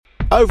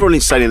Over on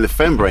Insane in the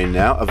Fembrain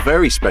now, a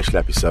very special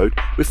episode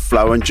with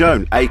Flo and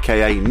Joan,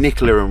 aka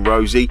Nicola and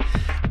Rosie.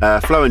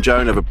 Flo and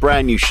Joan have a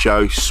brand new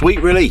show,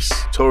 Sweet Release,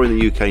 touring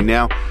the UK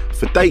now.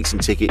 For dates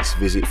and tickets,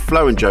 visit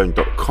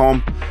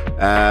floandjoan.com,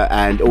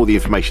 and all the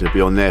information will be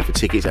on there for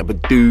tickets.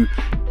 But do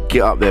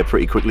get up there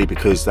pretty quickly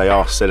because they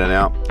are selling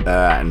out,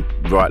 and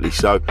rightly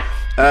so.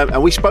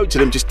 And we spoke to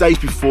them just days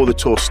before the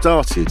tour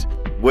started.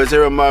 Was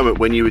there a moment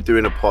when you were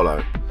doing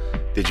Apollo?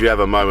 Did you have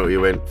a moment where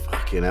you went,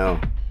 fucking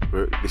hell,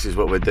 this is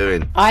what we're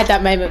doing? I had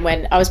that moment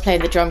when I was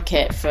playing the drum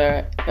kit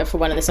for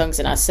one of the songs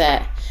in our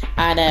set,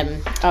 and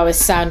I was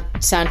sound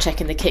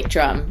checking the kick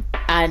drum,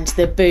 and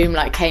the boom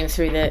came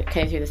through the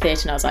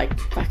theatre, and I was like,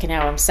 fucking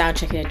hell, I'm sound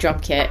checking a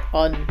drum kit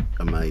on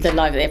the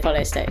Live at the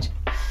Apollo stage.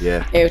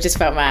 Yeah, it just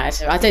felt mad.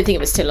 I don't think it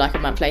was till a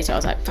month later I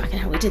was like, fucking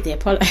hell, we did the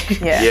Apollo.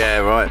 Yeah,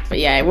 right. But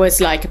yeah, it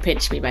was like a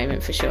pinch me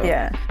moment for sure.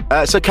 Yeah.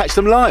 So catch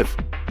them live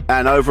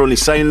and over on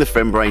Insane in the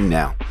Fembrain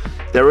now.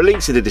 There are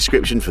links in the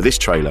description for this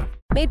trailer.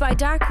 Made by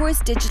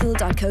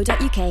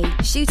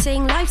darkhorsedigital.co.uk.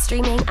 Shooting, live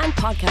streaming and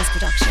podcast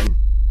production.